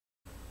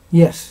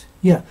Yes,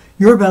 yeah.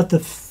 You're about the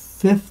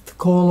fifth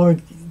caller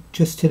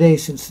just today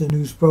since the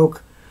news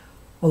broke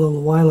a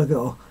little while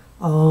ago.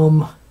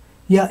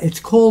 Yeah, it's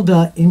called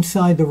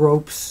Inside the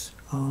Ropes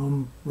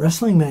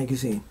Wrestling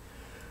Magazine.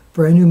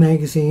 Brand new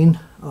magazine.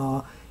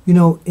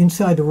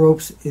 Inside the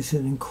Ropes is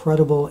an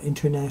incredible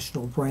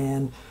international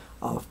brand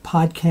of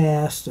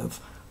podcast, of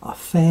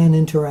fan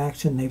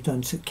interaction. They've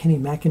done Kenny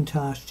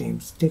McIntosh,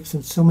 James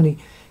Dixon, so many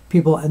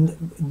people,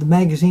 and the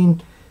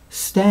magazine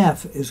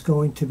staff is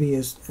going to be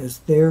as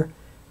their.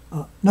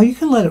 No, you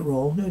can let it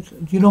roll.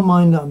 You don't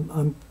mind.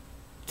 I'm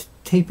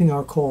taping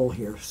our call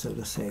here, so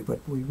to say,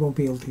 but we won't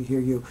be able to hear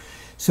you.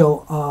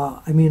 So,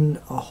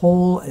 a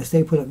whole, as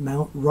they put it,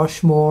 Mount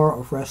Rushmore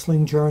of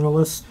wrestling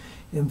journalists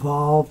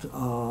involved.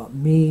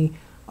 Me,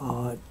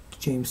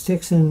 James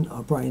Dixon,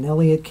 Brian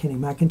Elliott, Kenny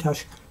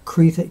McIntosh,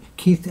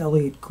 Keith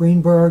Elliott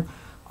Greenberg,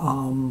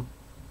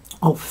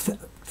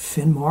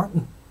 Finn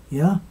Martin.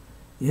 Yeah.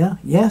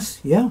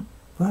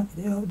 Right,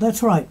 yeah,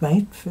 that's right,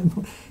 mate.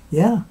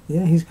 Yeah,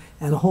 he's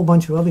and a whole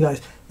bunch of other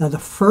guys. Now, the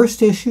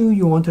first issue,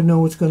 you want to know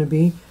what's going to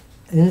be.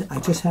 And I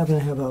just happen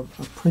to have a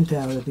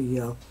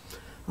printout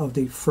of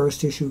the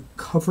first issue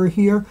cover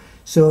here.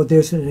 So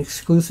there's an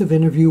exclusive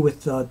interview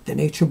with the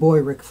Nature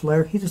Boy Ric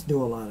Flair. He doesn't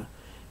do a lot of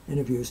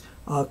interviews.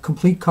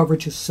 Complete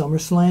coverage of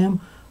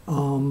SummerSlam.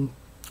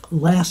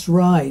 Last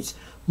rides,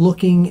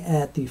 looking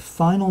at the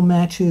final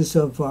matches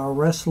of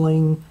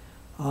wrestling.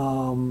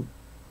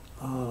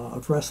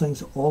 Of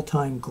wrestling's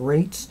all-time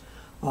greats.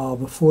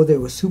 Before there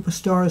was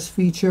Superstars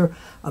feature,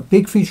 a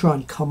big feature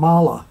on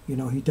Kamala.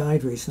 He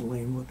died recently.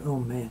 And oh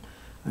man,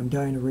 I'm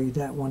dying to read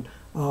that one.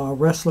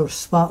 Wrestler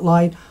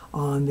Spotlight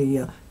on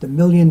the $1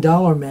 Million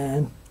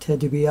Man,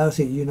 Ted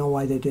DiBiase. You know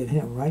why they did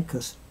him, right?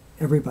 Because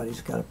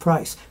everybody's got a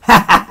price.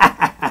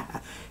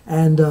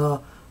 And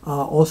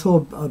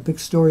also a big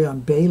story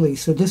on Bailey.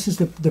 So this is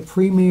the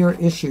premiere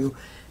issue.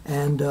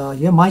 And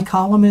my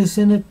column is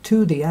in it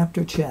too, the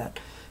after chat.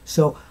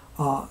 So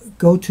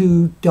go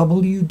to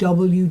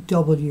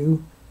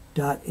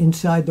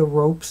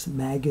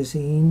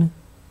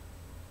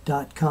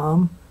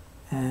www.insidetheropesmagazine.com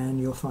and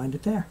you'll find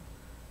it there.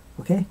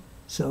 Okay?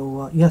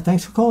 So,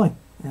 thanks for calling.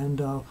 And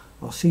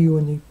I'll see you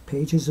in the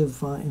pages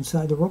of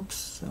Inside the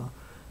Ropes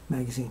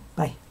magazine.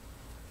 Bye.